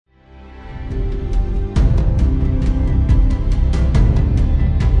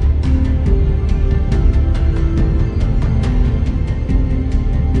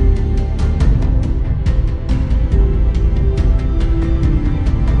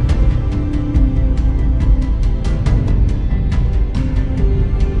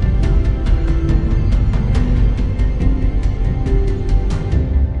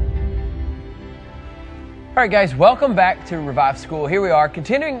All right, guys, welcome back to Revive School. Here we are,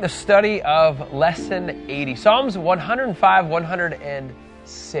 continuing the study of Lesson 80, Psalms 105,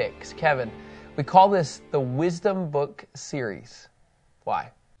 106. Kevin, we call this the Wisdom Book Series. Why?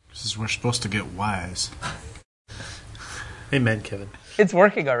 Because we're supposed to get wise. Amen, Kevin. It's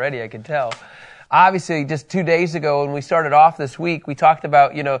working already, I can tell. Obviously, just 2 days ago when we started off this week, we talked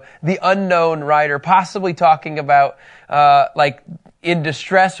about, the unknown writer, possibly talking about, in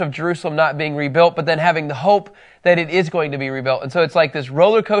distress of Jerusalem not being rebuilt, but then having the hope that it is going to be rebuilt. And so it's like this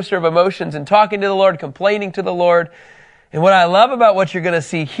roller coaster of emotions and talking to the Lord, complaining to the Lord. And what I love about what you're going to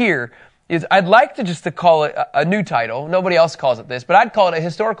see here is I'd like to call it a new title. Nobody else calls it this, but I'd call it a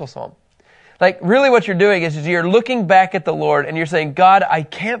historical psalm. Like, really what you're doing is you're looking back at the Lord and you're saying, God, I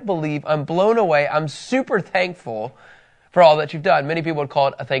can't believe, I'm blown away, I'm super thankful for all that you've done. Many people would call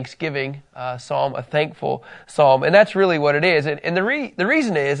it a thanksgiving psalm, a thankful psalm, and that's really what it is. And the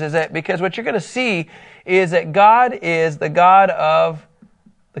reason is that because what you're going to see is that God is the God of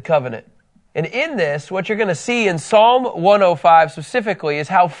the covenant. And in this, what you're going to see in Psalm 105 specifically is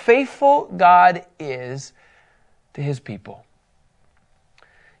how faithful God is to His people.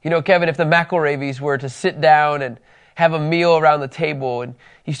 Kevin, if the McElravies were to sit down and have a meal around the table and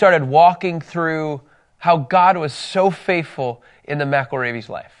you started walking through how God was so faithful in the McElravies'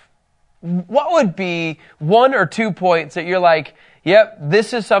 life, what would be 1 or 2 points that you're like, yep,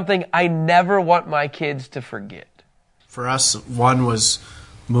 this is something I never want my kids to forget? For us, one was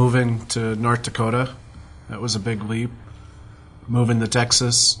moving to North Dakota. That was a big leap. Moving to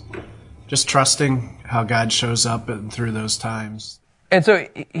Texas. Just trusting how God shows up through those times. And so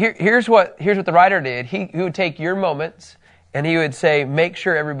here's what the writer did. He would take your moments and he would say, make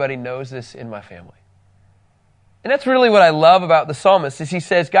sure everybody knows this in my family. And that's really what I love about the psalmist is he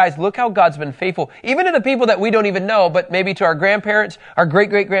says, guys, look how God's been faithful. Even to the people that we don't even know, but maybe to our grandparents, our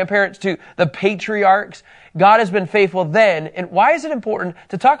great-great-grandparents, to the patriarchs. God has been faithful then. And why is it important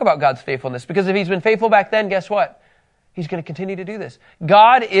to talk about God's faithfulness? Because if He's been faithful back then, guess what? He's going to continue to do this.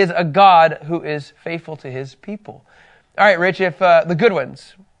 God is a God who is faithful to His people. All right, Rich, if the good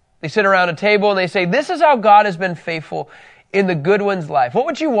ones, they sit around a table and they say, this is how God has been faithful in the good one's life. What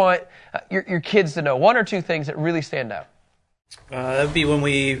would you want your kids to know? 1 or 2 things that really stand out. That would be when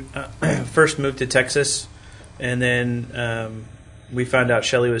we first moved to Texas, and then we found out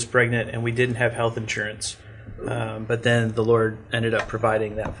Shelly was pregnant, and we didn't have health insurance. But then the Lord ended up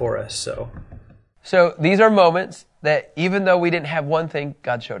providing that for us. So these are moments that even though we didn't have one thing,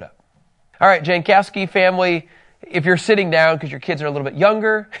 God showed up. All right, Jankowski family, if you're sitting down because your kids are a little bit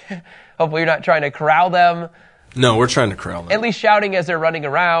younger, hopefully you're not trying to corral them. No, we're trying to corral them. At least shouting as they're running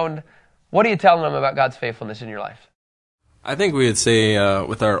around. What are you telling them about God's faithfulness in your life? I think we would say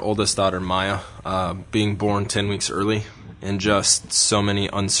with our oldest daughter, Maya, being born 10 weeks early and just so many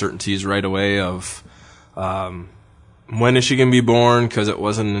uncertainties right away of when is she going to be born, because it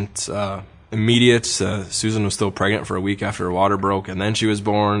wasn't immediate. Susan was still pregnant for a week after her water broke, and then she was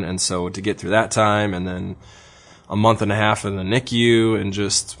born. And so to get through that time and then a month and a half in the NICU and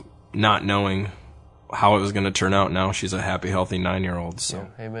just not knowing how it was going to turn out. Now she's a happy, healthy 9-year-old. So.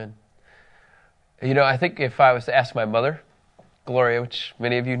 Yeah, amen. I think if I was to ask my mother, Gloria, which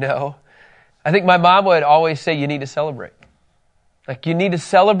many of you know, I think my mom would always say, you need to celebrate. Like, you need to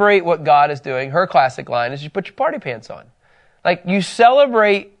celebrate what God is doing. Her classic line is, you put your party pants on. Like, you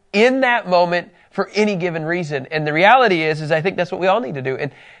celebrate in that moment for any given reason. And the reality is I think that's what we all need to do.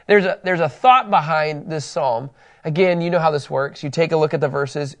 And there's a thought behind this psalm. Again, you know how this works. You take a look at the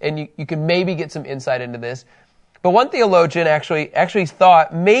verses and you can maybe get some insight into this. But one theologian actually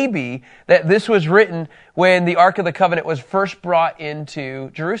thought maybe that this was written when the Ark of the Covenant was first brought into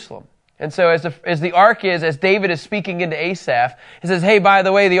Jerusalem. And so as David is speaking into Asaph, he says, hey, by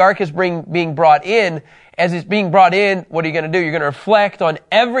the way, the Ark is being brought in. As it's being brought in, what are you going to do? You're going to reflect on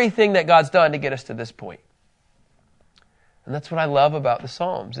everything that God's done to get us to this point. And that's what I love about the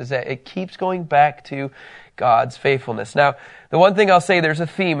Psalms, is that it keeps going back to God's faithfulness. Now, the one thing I'll say, there's a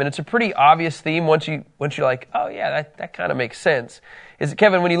theme, and it's a pretty obvious theme once you're like, oh yeah, that kind of makes sense. Is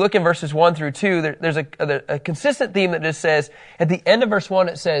Kevin, when you look in verses 1 through 2, there's a consistent theme that just says, at the end of verse 1,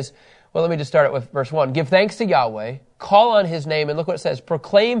 it says, well, let me just start it with verse 1. Give thanks to Yahweh, call on His name, and look what it says,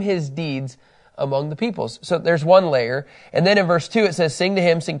 proclaim His deeds among the peoples. So there's one layer. And then in verse 2 it says, sing to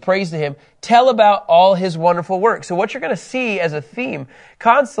him, sing praise to him, tell about all his wonderful works. So what you're going to see as a theme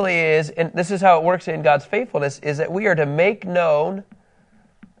constantly is, and this is how it works in God's faithfulness, is that we are to make known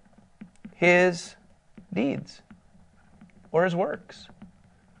his deeds or his works.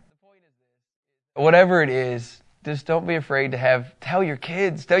 Whatever it is, just don't be afraid to tell your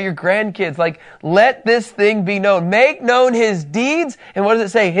kids, tell your grandkids, like, let this thing be known. Make known his deeds, and what does it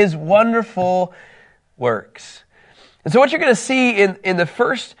say? His wonderful works. And so what you're going to see in the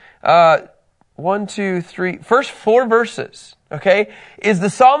first, first 4 verses, okay, is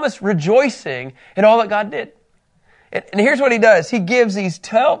the psalmist rejoicing in all that God did. And here's what he does. He gives these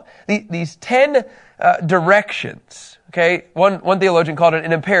 10 directions. Okay, one theologian called it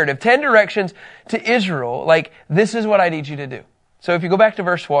an imperative. 10 directions to Israel, like, this is what I need you to do. So if you go back to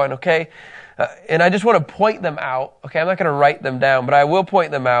verse 1, okay, and I just want to point them out. Okay, I'm not going to write them down, but I will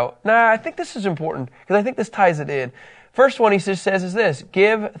point them out. I think this is important, because I think this ties it in. First one he just says is this: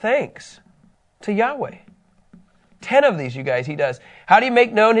 give thanks to Yahweh. 10 of these, you guys, he does. How do you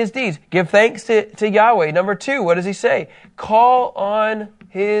make known his deeds? Give thanks to Yahweh. Number 2, what does he say? Call on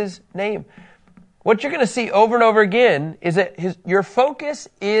his name. What you're going to see over and over again is that your focus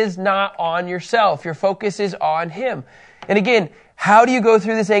is not on yourself. Your focus is on him. And again, how do you go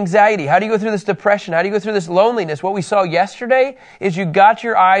through this anxiety? How do you go through this depression? How do you go through this loneliness? What we saw yesterday is you got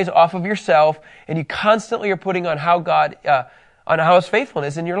your eyes off of yourself, and you constantly are putting on how his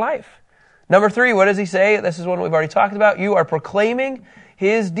faithfulness in your life. Number 3, what does he say? This is one we've already talked about. You are proclaiming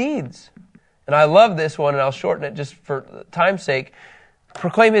his deeds. And I love this one, and I'll shorten it just for time's sake.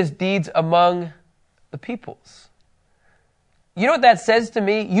 Proclaim his deeds among the peoples. You know what that says to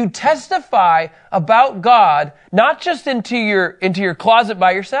me? You testify about God, not just into your closet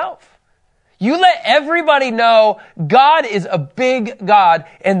by yourself. You let everybody know God is a big God,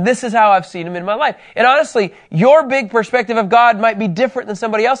 and this is how I've seen him in my life. And honestly, your big perspective of God might be different than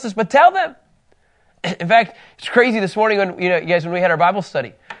somebody else's, but tell them. In fact, it's crazy this morning when when we had our Bible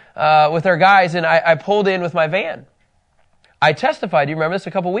study with our guys, and I pulled in with my van. I testified, do you remember this,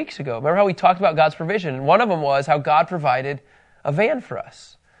 a couple weeks ago? Remember how we talked about God's provision? And one of them was how God provided a van for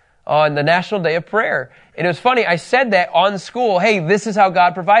us on the National Day of Prayer. And it was funny, I said that on school, hey, this is how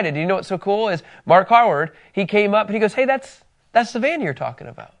God provided. Do you know what's so cool is Mark Harward, he came up and he goes, hey, that's the van you're talking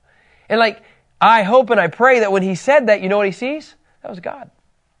about. And I hope and I pray that when he said that, you know what he sees? That was God.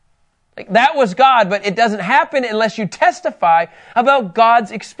 That was God, but it doesn't happen unless you testify about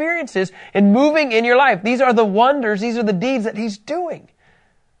God's experiences and moving in your life. These are the wonders, these are the deeds that he's doing.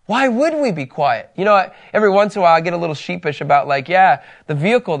 Why would we be quiet? Every once in a while I get a little sheepish about the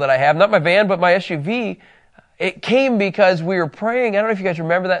vehicle that I have, not my van, but my SUV. It came because we were praying. I don't know if you guys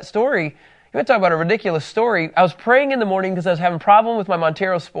remember that story. You want to talk about a ridiculous story. I was praying in the morning because I was having a problem with my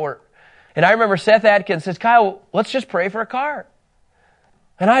Montero Sport. And I remember Seth Adkins says, Kyle, let's just pray for a car.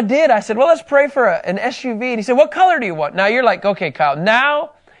 And I did. I said, well, let's pray for an SUV. And he said, what color do you want? Now you're like, okay, Kyle,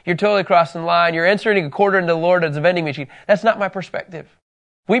 now you're totally crossing the line. You're inserting a quarter into the Lord as a vending machine. That's not my perspective.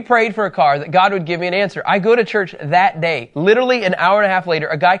 We prayed for a car that God would give me an answer. I go to church that day. Literally an hour and a half later,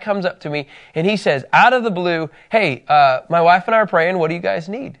 a guy comes up to me and he says, out of the blue, hey, my wife and I are praying. What do you guys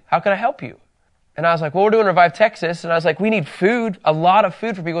need? How can I help you? And I was like, well, we're doing Revive Texas. And I was like, we need food, a lot of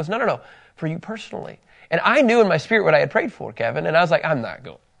food for people. He goes, no, for you personally. And I knew in my spirit what I had prayed for, Kevin. And I was like, I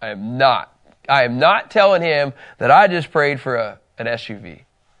am not telling him that I just prayed for an SUV.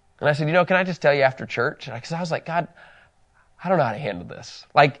 And I said, can I just tell you after church? Because I was like, God, I don't know how to handle this.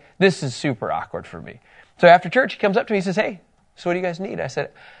 This is super awkward for me. So after church, he comes up to me and says, hey, so what do you guys need? I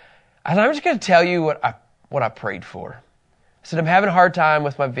said, I'm just going to tell you what I prayed for. I said, I'm having a hard time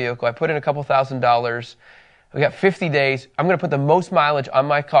with my vehicle. I put in a couple $1,000s. We got 50 days. I'm going to put the most mileage on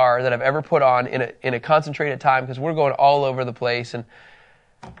my car that I've ever put on in a concentrated time because we're going all over the place. And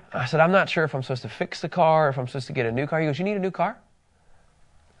I said, I'm not sure if I'm supposed to fix the car or if I'm supposed to get a new car. He goes, you need a new car?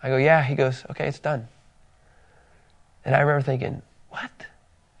 I go, yeah. He goes, okay, it's done. And I remember thinking, what?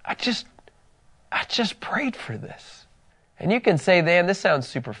 I just prayed for this. And you can say, man, this sounds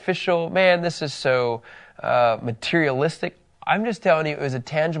superficial. Man, this is so materialistic. I'm just telling you, it was a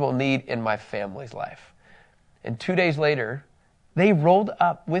tangible need in my family's life. And 2 days later, they rolled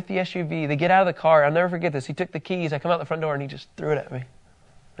up with the SUV. They get out of the car. I'll never forget this. He took the keys. I come out the front door, and he just threw it at me.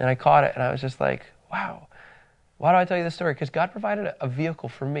 And I caught it, and I was just like, wow. Why do I tell you this story? Because God provided a vehicle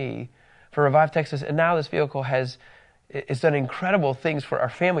for me for Revive Texas, and now this vehicle has done incredible things for our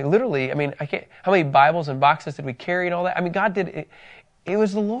family. Literally, how many Bibles and boxes did we carry and all that? God did it. It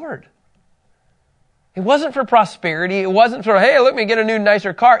was the Lord. It wasn't for prosperity. It wasn't for, hey, let me get a new,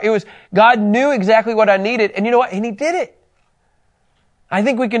 nicer car. It was, God knew exactly what I needed. And you know what? And he did it. I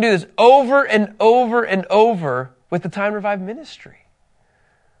think we can do this over and over and over with the Time Revive ministry.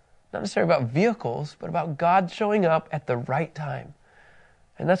 Not necessarily about vehicles, but about God showing up at the right time.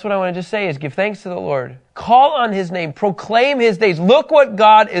 And that's what I want to just say is give thanks to the Lord. Call on His name. Proclaim His days. Look what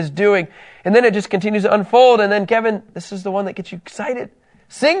God is doing. And then it just continues to unfold. And then, Kevin, this is the one that gets you excited.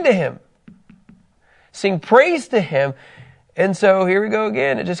 Sing to Him. Sing praise to Him. And so here we go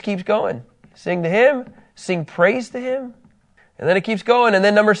again. It just keeps going. Sing to Him. Sing praise to Him. And then it keeps going. And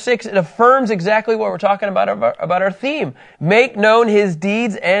then number 6, it affirms exactly what we're talking about our theme. Make known His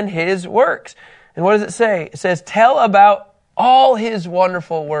deeds and His works. And what does it say? It says, tell about all His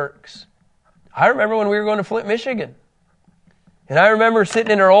wonderful works. I remember when we were going to Flint, Michigan. And I remember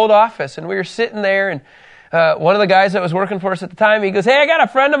sitting in our old office, and we were sitting there, and one of the guys that was working for us at the time, he goes, hey, I got a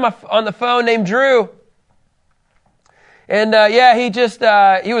friend on the phone named Drew. And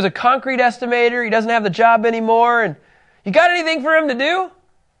he was a concrete estimator. He doesn't have the job anymore. And you got anything for him to do?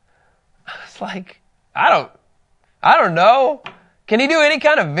 I was like, I don't know. Can he do any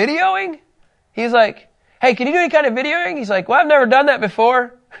kind of videoing? He's like, hey, can you do any kind of videoing? He's like, well, I've never done that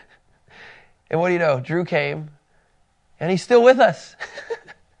before. And what do you know? Drew came, and he's still with us.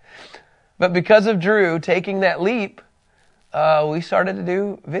 But because of Drew taking that leap, we started to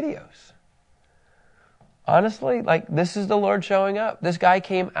do videos. Honestly, this is the Lord showing up. This guy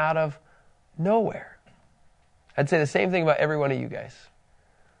came out of nowhere. I'd say the same thing about every one of you guys.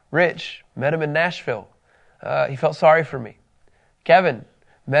 Rich, met him in Nashville. He felt sorry for me. Kevin,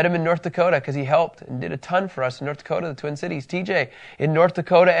 met him in North Dakota because he helped and did a ton for us in North Dakota, the Twin Cities. TJ, in North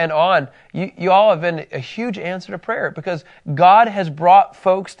Dakota and on. You all have been a huge answer to prayer because God has brought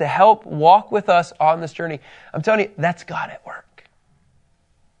folks to help walk with us on this journey. I'm telling you, that's God at work.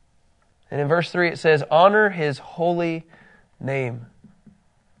 And in verse 3 it says, honor His holy name.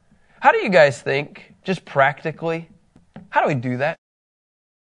 How do you guys think, just practically, how do we do that?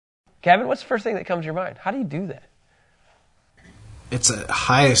 Kevin, what's the first thing that comes to your mind? How do you do that? It's a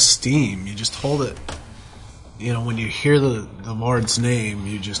high esteem. You just hold it. When you hear the Lord's name,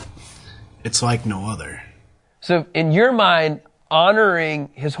 it's like no other. So in your mind, honoring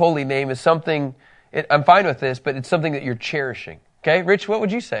His holy name is something, I'm fine with this, but it's something that you're cherishing. Okay, Rich, what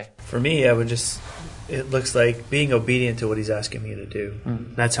would you say? For me, it looks like being obedient to what He's asking me to do.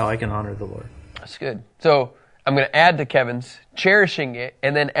 Mm-hmm. That's how I can honor the Lord. That's good. So I'm going to add to Kevin's, cherishing it,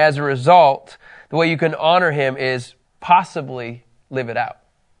 and then as a result, the way you can honor Him is possibly live it out.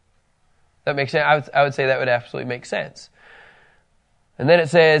 That makes sense? I would say that would absolutely make sense. And then it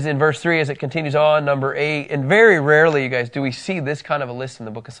says in verse 3, as it continues on, number 8, and very rarely, you guys, do we see this kind of a list in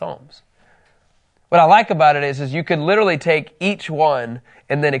the book of Psalms. What I like about it is you could literally take each one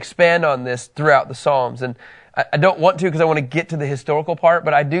and then expand on this throughout the Psalms. And I don't want to because I want to get to the historical part,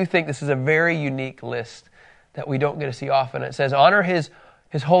 but I do think this is a very unique list that we don't get to see often. It says, honor His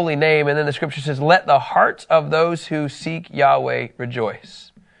holy name, and then the scripture says, let the hearts of those who seek Yahweh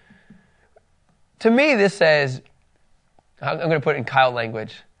rejoice. To me, this says, I'm going to put it in Kyle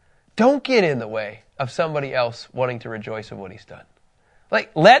language, don't get in the way of somebody else wanting to rejoice in what He's done.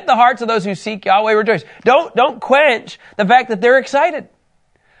 Let the hearts of those who seek Yahweh rejoice. Don't quench the fact that they're excited.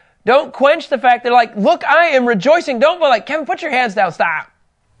 Don't quench the fact they're like, look, I am rejoicing. Don't go like, Kevin, put your hands down, stop.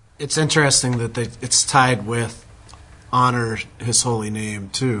 It's interesting that it's tied with honor His holy name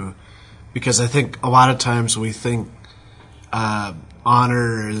too, because I think a lot of times we think honor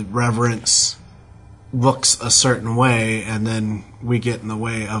or reverence looks a certain way, and then we get in the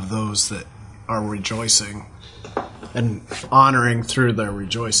way of those that are rejoicing and honoring through their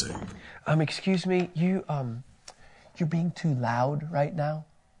rejoicing. Excuse me, you're being too loud right now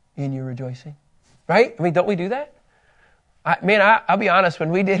in your rejoicing, right? I mean, don't we do that? I'll be honest. When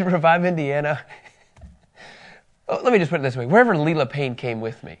we did Revive Indiana, let me just put it this way: wherever Leela Payne came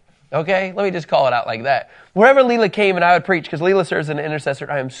with me, okay, let me just call it out like that. Wherever Leela came and I would preach, because Leela serves as an intercessor,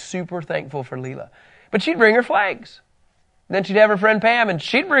 I am super thankful for Leela. But she'd bring her flags. And then she'd have her friend Pam, and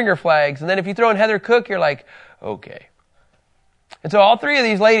she'd bring her flags. And then if you throw in Heather Cook, you're like, okay. And so all three of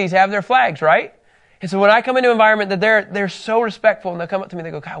these ladies have their flags, right? And so when I come into an environment that they're so respectful, and they'll come up to me and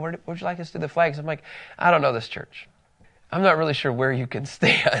they go, Kyle, where would you like us to do the flags? I'm like, I don't know this church. I'm not really sure where you can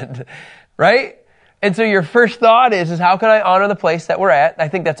stand, right? And so your first thought is how can I honor the place that we're at? I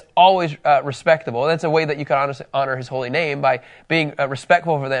think that's always respectable. That's a way that you can honor His holy name, by being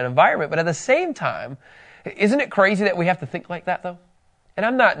respectful for that environment. But at the same time, isn't it crazy that we have to think like that, though? And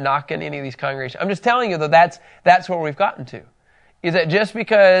I'm not knocking any of these congregations. I'm just telling you that that's where we've gotten to. Is that just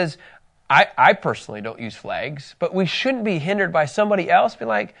because I personally don't use flags, but we shouldn't be hindered by somebody else being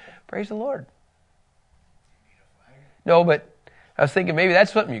like, praise the Lord. No, but I was thinking maybe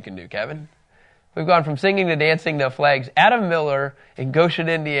that's something you can do, Kevin. We've gone from singing to dancing to flags. Adam Miller in Goshen,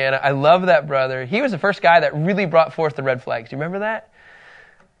 Indiana. I love that brother. He was the first guy that really brought forth the red flags. Do you remember that?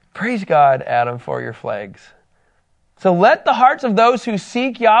 Praise God, Adam, for your flags. So let the hearts of those who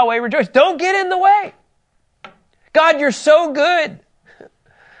seek Yahweh rejoice. Don't get in the way. God, you're so good.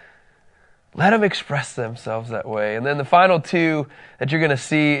 Let them express themselves that way. And then the final two that you're going to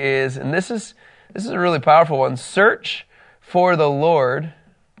see is, and this is a really powerful one, search for the Lord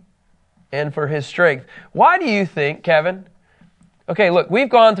and for His strength. Why do you think, Kevin? Okay, look, we've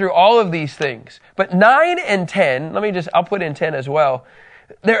gone through all of these things, but 9 and 10, I'll put in 10 as well.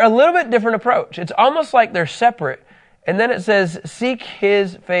 They're a little bit different approach. It's almost like they're separate. And then it says, seek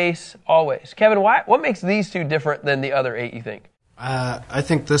His face always. Kevin, what makes these two different than the other 8, you think? I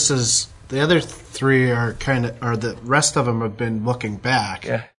think this is, the other 3 are the rest of them have been looking back.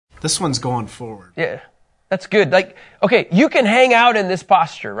 Yeah. This one's going forward. Yeah. That's good. Okay, you can hang out in this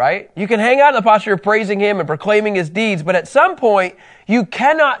posture, right? You can hang out in the posture of praising Him and proclaiming His deeds, but at some point, you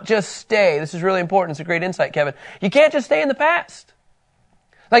cannot just stay. This is really important. It's a great insight, Kevin. You can't just stay in the past.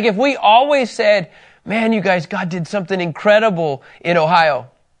 Like if we always said, man, you guys, God did something incredible in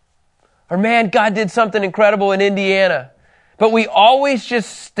Ohio. Or man, God did something incredible in Indiana. But we always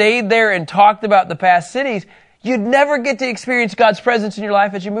just stayed there and talked about the past cities. You'd never get to experience God's presence in your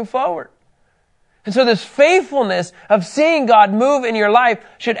life as you move forward. And so this faithfulness of seeing God move in your life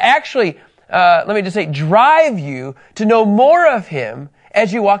should actually, drive you to know more of Him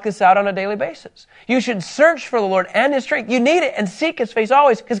as you walk this out on a daily basis. You should search for the Lord and His strength. You need it and seek His face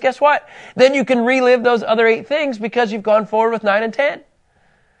always, because guess what? Then you can relive those other 8 things because you've gone forward with 9 and 10.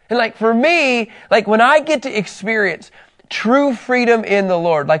 And for me, when I get to experience true freedom in the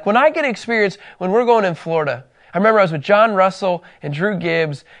Lord, when I get to experience when we're going in Florida, I remember I was with John Russell and Drew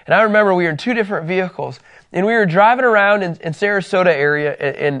Gibbs, and I remember we were in 2 different vehicles, and we were driving around in Sarasota area,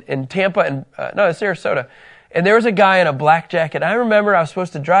 in Tampa, Sarasota, and there was a guy in a black jacket. I remember I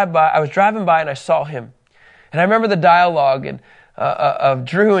was driving by and I saw him, and I remember the dialogue of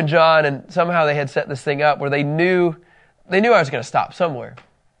Drew and John, and somehow they had set this thing up where they knew I was going to stop somewhere,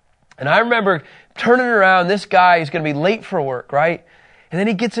 and I remember turning around, this guy is going to be late for work, right? And then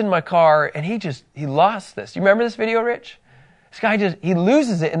he gets in my car and he lost this. You remember this video, Rich? This guy he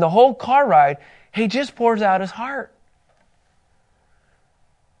loses it, and the whole car ride, he just pours out his heart.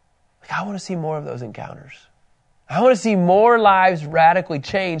 I want to see more of those encounters. I want to see more lives radically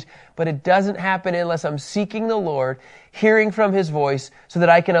changed, but it doesn't happen unless I'm seeking the Lord, hearing from His voice, so that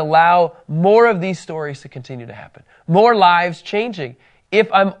I can allow more of these stories to continue to happen. More lives changing.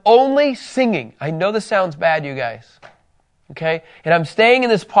 If I'm only singing, I know this sounds bad, you guys. Okay? And I'm staying in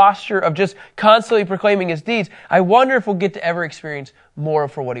this posture of just constantly proclaiming His deeds. I wonder if we'll get to ever experience more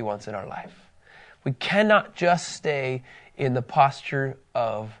for what He wants in our life. We cannot just stay in the posture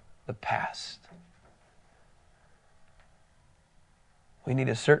of the past. We need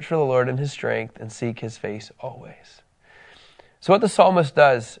to search for the Lord and His strength and seek His face always. So what the psalmist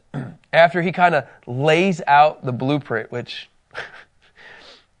does, after he kind of lays out the blueprint, which I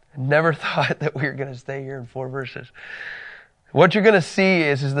never thought that we were going to stay here in 4 verses. What you're going to see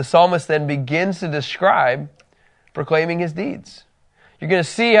is the psalmist then begins to describe proclaiming his deeds. You're going to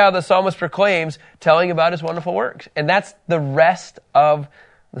see how the psalmist proclaims, telling about his wonderful works. And that's the rest of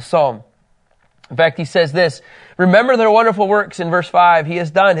the psalm. In fact, he says this, remember their wonderful works in verse 5 He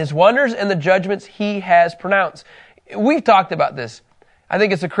has done, His wonders and the judgments He has pronounced. We've talked about this. I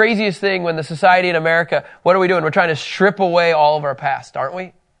think it's the craziest thing when the society in America, what are we doing? We're trying to strip away all of our past, aren't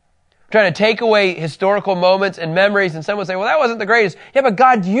we? Trying to take away historical moments and memories, and someone would say, well, that wasn't the greatest. Yeah, but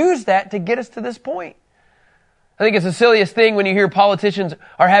God used that to get us to this point. I think it's the silliest thing when you hear politicians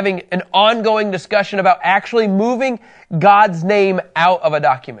are having an ongoing discussion about actually moving God's name out of a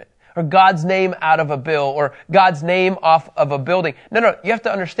document, or God's name out of a bill, or God's name off of a building. No, you have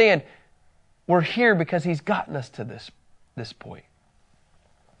to understand, we're here because He's gotten us to this point.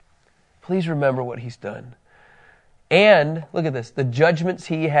 Please remember what He's done. And, look at this, the judgments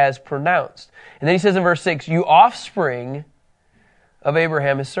He has pronounced. And then he says in verse 6, you offspring of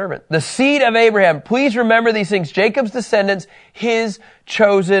Abraham, His servant. The seed of Abraham. Please remember these things. Jacob's descendants, His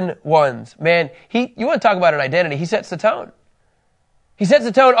chosen ones. Man, you want to talk about an identity. He sets the tone. He sets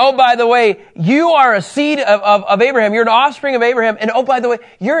the tone. Oh, by the way, you are a seed of Abraham. You're an offspring of Abraham. And oh, by the way,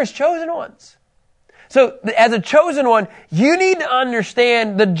 you're His chosen ones. So as a chosen one, you need to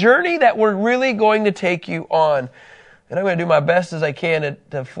understand the journey that we're really going to take you on. And I'm going to do my best as I can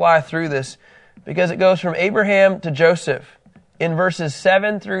to fly through this, because it goes from Abraham to Joseph in verses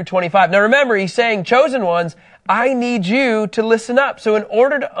 7 through 25. Now remember, he's saying, chosen ones, I need you to listen up. So in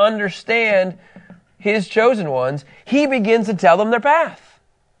order to understand His chosen ones, he begins to tell them their path.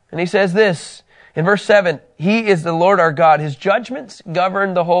 And he says this In verse 7, He is the Lord our God. His judgments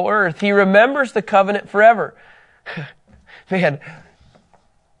govern the whole earth. He remembers the covenant forever. Man,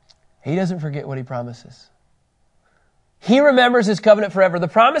 He doesn't forget what He promises. He remembers His covenant forever. The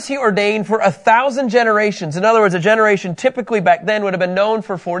promise He ordained for 1,000 generations. In other words, a generation typically back then would have been known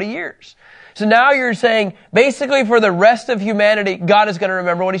for 40 years. So now you're saying, basically for the rest of humanity, God is going to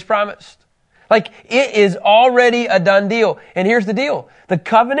remember what He's promised. Like, it is already a done deal. And here's the deal. The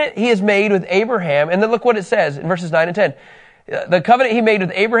covenant He has made with Abraham, and then look what it says in verses 9 and 10. The covenant He made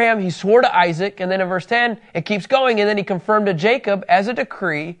with Abraham, He swore to Isaac, and then in verse 10, it keeps going, and then He confirmed to Jacob as a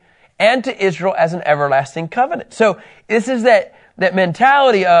decree, and to Israel as an everlasting covenant. So this is that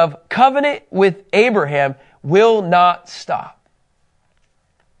mentality of covenant with Abraham will not stop.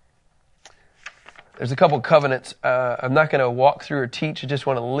 There's a couple covenants. I'm not going to walk through or teach. I just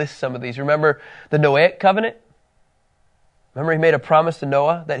want to list some of these. Remember the Noahic covenant? Remember He made a promise to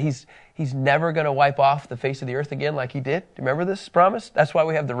Noah that he's never going to wipe off the face of the earth again like He did? Do you remember this promise? That's why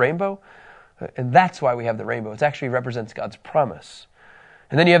we have the rainbow. And that's why we have the rainbow. It actually represents God's promise.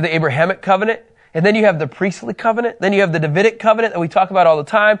 And then you have the Abrahamic covenant. And then you have the priestly covenant. Then you have the Davidic covenant that we talk about all the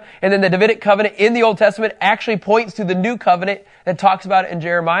time. And then the Davidic covenant in the Old Testament actually points to the new covenant that talks about it in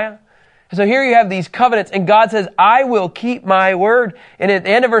Jeremiah. And so here you have these covenants, and God says, I will keep my word. And at the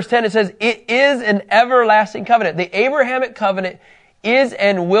end of verse 10, it says, it is an everlasting covenant. The Abrahamic covenant is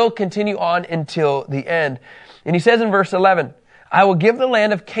and will continue on until the end. And He says in verse 11, I will give the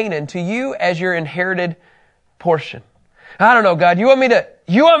land of Canaan to you as your inherited portion. I don't know, God, you want me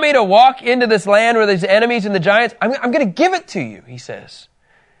to walk into this land where there's enemies and the giants? I'm going to give it to you, He says.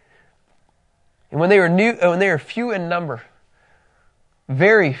 And when they were few in number,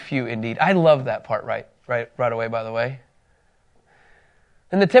 very few indeed. I love that part right away, by the way.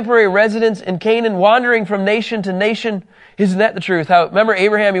 And the temporary residents in Canaan wandering from nation to nation, isn't that the truth? Remember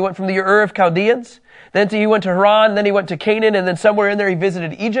Abraham, he went from the Ur of Chaldeans, then he went to Haran, then he went to Canaan, and then somewhere in there he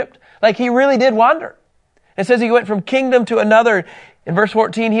visited Egypt. Like he really did wander. It says he went from kingdom to another. In verse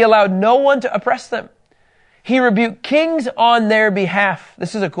 14, He allowed no one to oppress them. He rebuked kings on their behalf.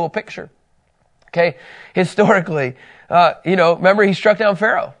 This is a cool picture. Okay, historically, remember He struck down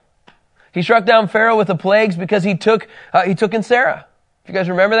Pharaoh. He struck down Pharaoh with the plagues because he took in Sarah. If you guys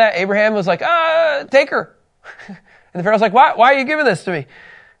remember that, Abraham was like, take her. And the Pharaoh's like, why are you giving this to me?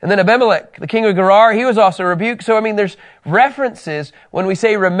 And then Abimelech, the king of Gerar, he was also rebuked. So, there's references when we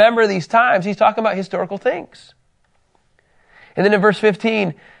say remember these times, He's talking about historical things. And then in verse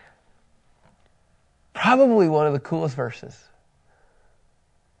 15, probably one of the coolest verses.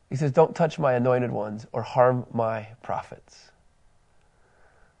 He says, don't touch my anointed ones or harm my prophets.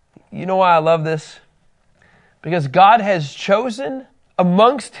 You know why I love this? Because God has chosen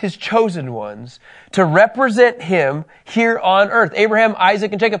amongst His chosen ones to represent Him here on earth. Abraham,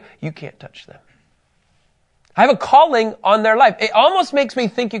 Isaac, and Jacob, you can't touch them. I have a calling on their life. It almost makes me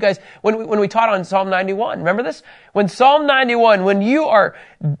think, you guys, when we taught on Psalm 91, remember this? When Psalm 91, when you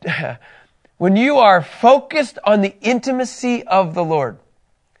are focused on the intimacy of the Lord,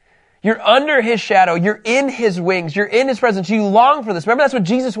 you're under His shadow. You're in His wings. You're in His presence. You long for this. Remember, that's what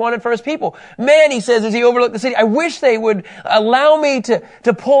Jesus wanted for His people. Man, He says, as He overlooked the city, I wish they would allow me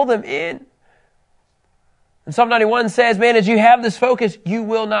to pull them in. And Psalm 91 says, man, as you have this focus, you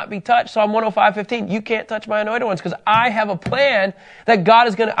will not be touched. Psalm 105:15, you can't touch my anointed ones because I have a plan that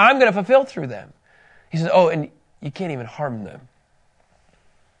I'm going to fulfill through them. He says, and you can't even harm them.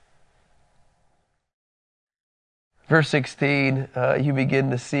 Verse 16, you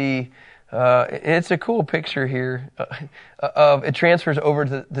begin to see, it's a cool picture here it transfers over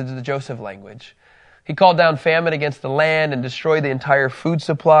to the Joseph language. He called down famine against the land and destroyed the entire food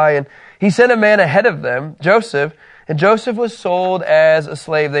supply. And He sent a man ahead of them, Joseph, and Joseph was sold as a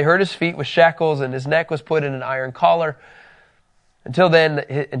slave. They hurt his feet with shackles and his neck was put in an iron collar. Until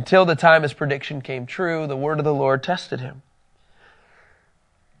the time his prediction came true, the word of the Lord tested him.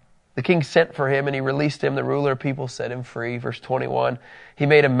 The king sent for him and he released him. The ruler of people set him free. Verse 21, He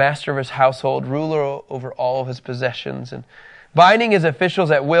made him master of his household, ruler over all of his possessions, and binding his officials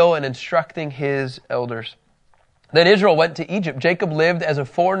at will and instructing his elders. Then Israel went to Egypt. Jacob lived as a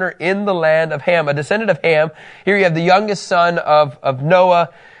foreigner in the land of Ham, a descendant of Ham. Here you have the youngest son of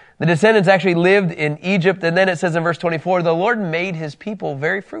Noah. The descendants actually lived in Egypt. And then it says in verse 24, the Lord made His people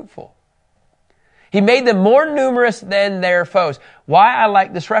very fruitful. He made them more numerous than their foes. Why I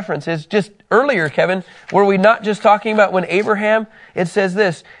like this reference is just earlier, Kevin, were we not just talking about when Abraham, it says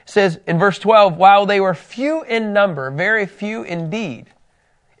this, it says in verse 12, while they were few in number, very few indeed.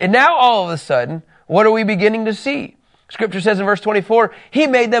 And now all of a sudden, what are we beginning to see? Scripture says in verse 24, He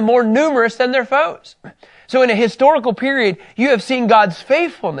made them more numerous than their foes. So in a historical period, you have seen God's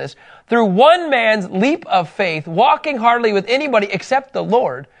faithfulness through one man's leap of faith, walking hardly with anybody except the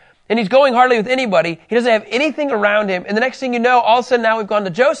Lord. And he's going hardly with anybody. He doesn't have anything around him. And the next thing you know, all of a sudden now we've gone to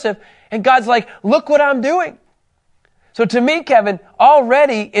Joseph, and God's like, look what I'm doing. So to me, Kevin,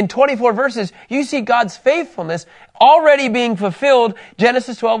 already in 24 verses, you see God's faithfulness already being fulfilled,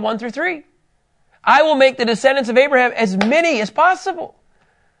 Genesis 12, 1 through 3. I will make the descendants of Abraham as many as possible.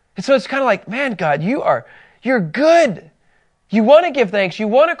 And so it's kind of like, man, God, you're good. You want to give thanks. You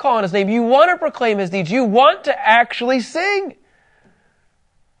want to call on His name. You want to proclaim His deeds. You want to actually sing.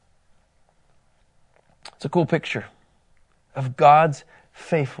 It's a cool picture of God's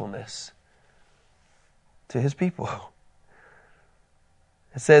faithfulness to His people.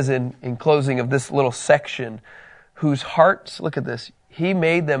 It says in closing of this little section, whose hearts, look at this, He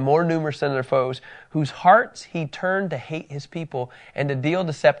made them more numerous than their foes, whose hearts He turned to hate His people and to deal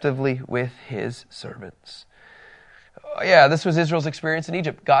deceptively with His servants. Yeah, this was Israel's experience in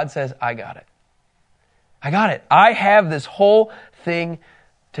Egypt. God says, I got it. I got it. I have this whole thing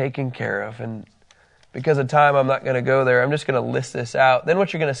taken care of. And because of time, I'm not going to go there. I'm just going to list this out. Then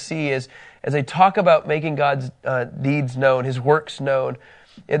what you're going to see is, as they talk about making God's deeds known, His works known,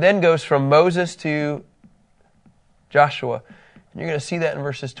 it then goes from Moses to Joshua. And you're going to see that in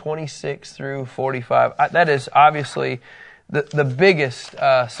verses 26 through 45. That is obviously the biggest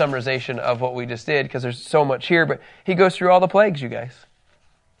summarization of what we just did, because there's so much here. But he goes through all the plagues, you guys.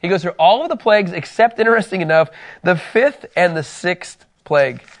 He goes through all of the plagues, except, interesting enough, the 5th and the 6th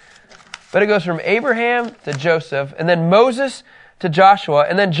plague. But it goes from Abraham to Joseph, and then Moses to Joshua,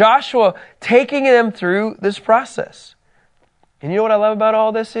 and then Joshua taking them through this process. And you know what I love about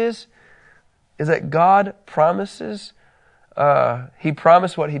all this is that God promises, He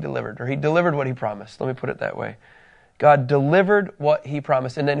promised what He delivered, or He delivered what He promised. Let me put it that way. God delivered what He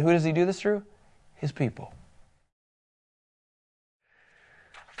promised. And then who does He do this through? His people.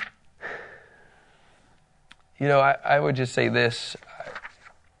 You know, I would just say this.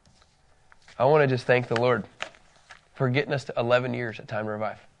 I want to just thank the Lord for getting us to 11 years at Time to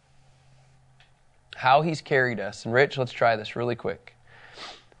Revive. How He's carried us. And Rich, let's try this really quick.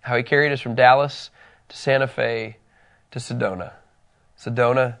 How He carried us from Dallas to Santa Fe to Sedona.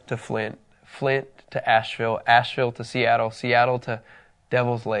 Sedona to Flint. Flint to Asheville. Asheville to Seattle. Seattle to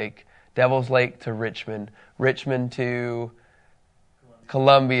Devil's Lake. Devil's Lake to Richmond. Richmond to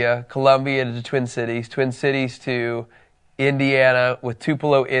Columbia. Columbia to Twin Cities. Twin Cities to Indiana, with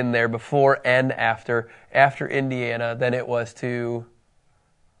Tupelo in there before and after. After Indiana, then it was to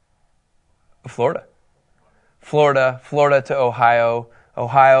Florida. Florida to Ohio.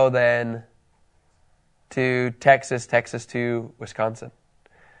 Ohio then to Texas. Texas to Wisconsin.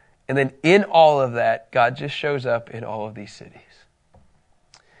 And then in all of that, God just shows up in all of these cities.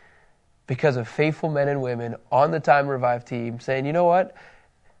 Because of faithful men and women on the Time to Revive team saying, you know what?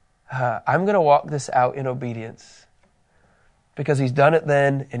 I'm going to walk this out in obedience. Because He's done it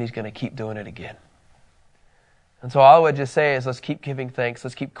then, and He's going to keep doing it again. And so all I would just say is, let's keep giving thanks.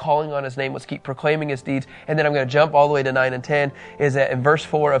 Let's keep calling on His name. Let's keep proclaiming His deeds. And then I'm going to jump all the way to 9 and 10, is that in verse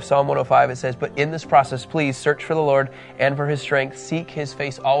 4 of Psalm 105, it says, but in this process, please search for the Lord and for His strength. Seek His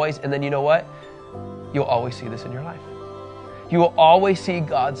face always. And then you know what? You'll always see this in your life. You will always see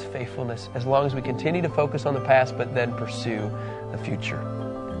God's faithfulness as long as we continue to focus on the past, but then pursue the future.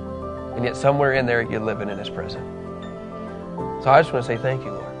 And yet somewhere in there, you're living in His present. So I just want to say thank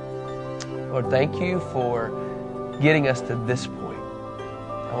you, Lord. Lord, thank you for getting us to this point.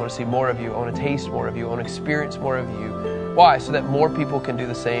 I want to see more of you. I want to taste more of you. I want to experience more of you. Why? So that more people can do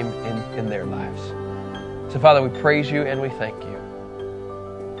the same in their lives. So, Father, we praise you and we thank you.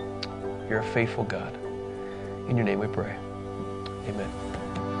 You're a faithful God. In your name we pray. Amen.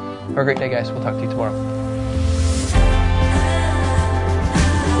 Have a great day, guys. We'll talk to you tomorrow.